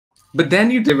But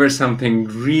then you deliver something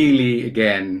really,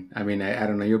 again, I mean, I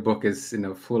don't know, your book is,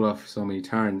 full of so many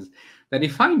turns, that you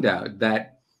find out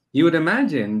that you would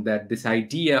imagine that this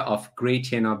idea of great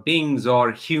chain of beings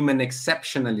or human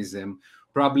exceptionalism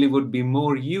probably would be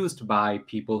more used by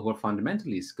people who are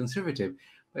fundamentalists, conservative.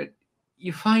 But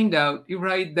you find out, you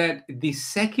write that the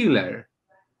secular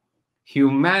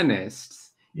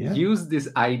humanists Yeah. use this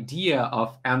idea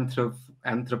of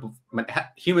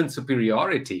human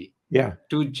superiority Yeah.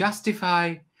 to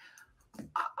justify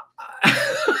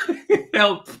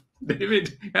help,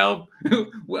 David, help.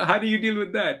 How do you deal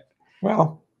with that?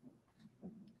 Well,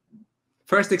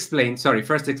 First explain,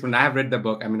 I have read the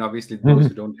book. I mean, obviously those mhm.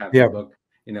 who don't have the Yeah. book,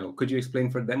 could you explain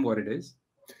for them what it is?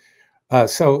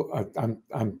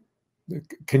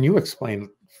 Can you explain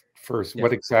first Yeah.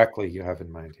 what exactly you have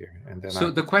in mind here? And then So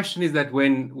the question is that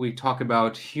when we talk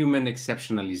about human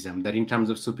exceptionalism, that in terms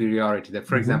of superiority, that,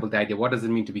 for Mhm. example, the idea, what does it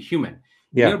mean to be human?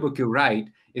 In Yeah. your book, you write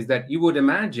is that you would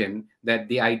imagine that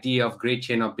the idea of great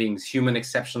chain of beings, human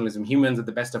exceptionalism, humans are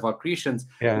the best of all creations,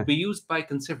 Yeah. would be used by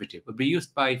conservative, would be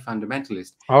used by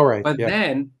fundamentalists. All right. But Yeah.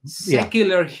 then Yeah.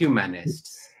 secular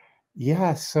humanists.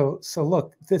 Yeah. So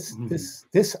look, this Mhm, this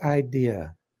this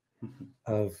idea mhm,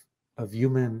 of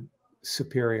human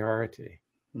superiority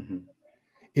mhm,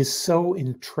 is so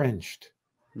entrenched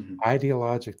mhm,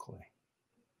 ideologically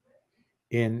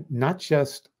in not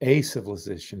just a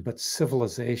civilization, but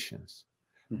civilizations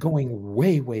mhm, going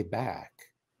way, way back.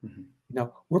 mhm,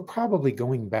 Now, we're probably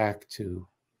going back to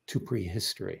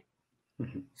prehistory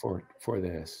mhm, for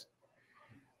this.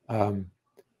 Um,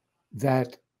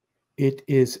 that it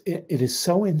is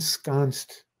so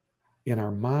ensconced in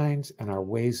our minds and our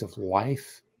ways of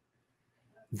life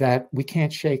that we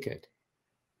can't shake it.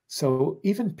 So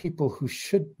even people who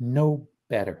should know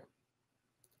better,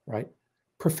 right?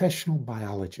 Professional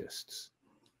biologists,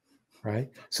 right?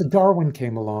 So Darwin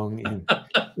came along in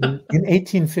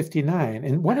 1859.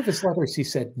 In one of his letters, he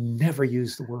said, never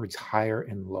use the words higher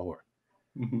and lower.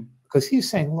 mhm, Because he's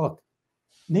saying, look,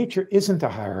 nature isn't a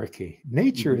hierarchy.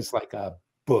 Nature mhm, is like a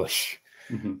bush,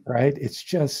 mhm, right? It's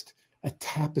just a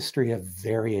tapestry of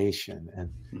variation, and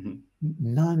mhm,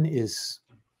 none is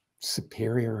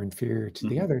superior or inferior to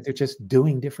the mhm, other. They're just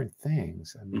doing different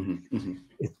things. I mean, mhm,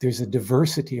 mhm, there's a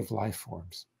diversity of life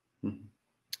forms. mhm,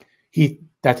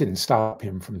 That didn't stop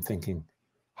him from thinking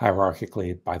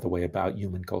hierarchically, by the way, about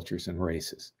human cultures and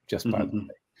races, just by the mhm.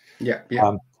 Yeah, way.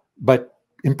 yeah. But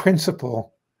in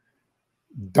principle,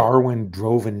 Darwin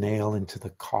drove a nail into the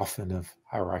coffin of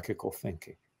hierarchical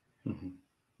thinking. Mhm,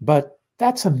 But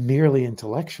that's a merely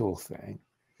intellectual thing.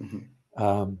 mhm,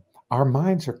 Um, our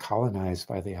minds are colonized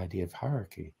by the idea of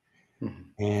hierarchy. mhm,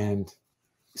 And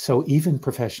so even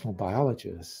professional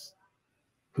biologists,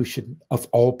 who should, of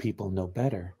all people, know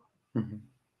better, mhm,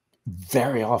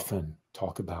 very often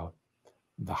talk about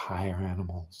the higher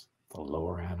animals, the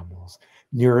lower animals.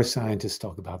 Neuroscientists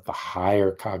talk about the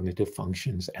higher cognitive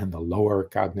functions and the lower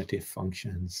cognitive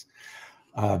functions.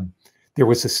 Um, there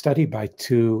was a study by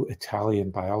two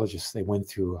Italian biologists. They went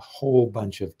through a whole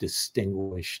bunch of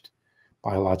distinguished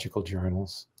biological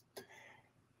journals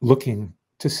looking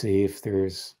to see if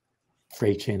there's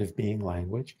great chain of being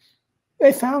language.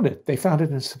 They found it. They found it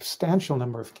in a substantial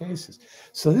number of cases.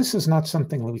 So this is not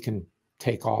something that we can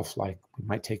take off like we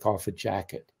might take off a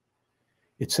jacket.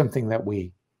 It's something that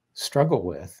we struggle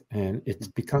with, and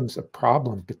it becomes a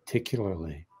problem,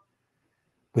 particularly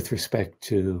with respect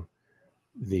to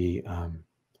the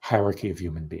hierarchy of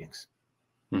human beings.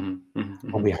 mhm, mhm,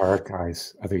 When we mhm,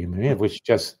 hierarchize other human beings, mhm, which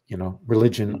just,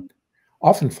 religion mhm,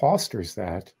 often fosters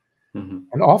that, mhm,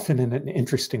 and often in an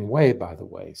interesting way, by the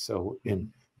way. So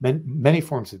in mhm, many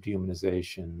forms of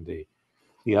dehumanization,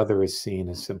 the other is seen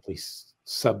as simply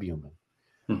subhuman.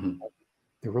 mhm,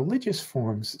 The religious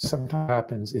forms sometimes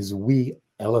happens is we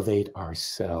elevate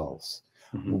ourselves.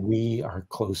 mhm, We are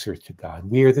closer to God.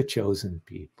 We are the chosen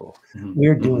people. mhm,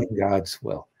 We're doing mhm, God's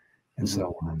will, and mhm,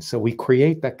 so on. So we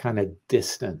create that kind of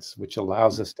distance, which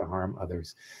allows us to harm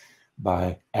others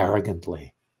by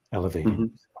arrogantly elevating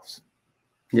mhm. ourselves.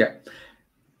 Yeah.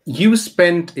 You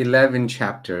spent 11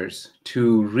 chapters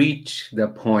to reach the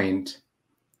point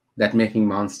that making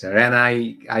monster. And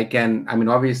I mean,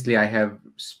 obviously I have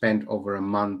spent over a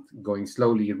month going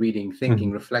slowly, reading, thinking,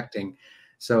 Mhm. reflecting.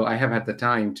 So I have had the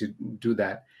time to do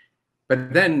that.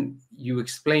 But then you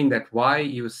explain that why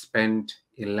you spent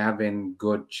 11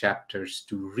 good chapters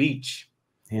to reach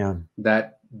Yeah.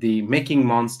 that the making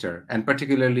monster, and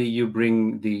particularly you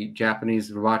bring the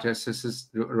Japanese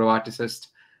roboticist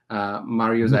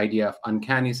Mario's Mhm. idea of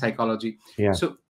uncanny psychology. Yeah. So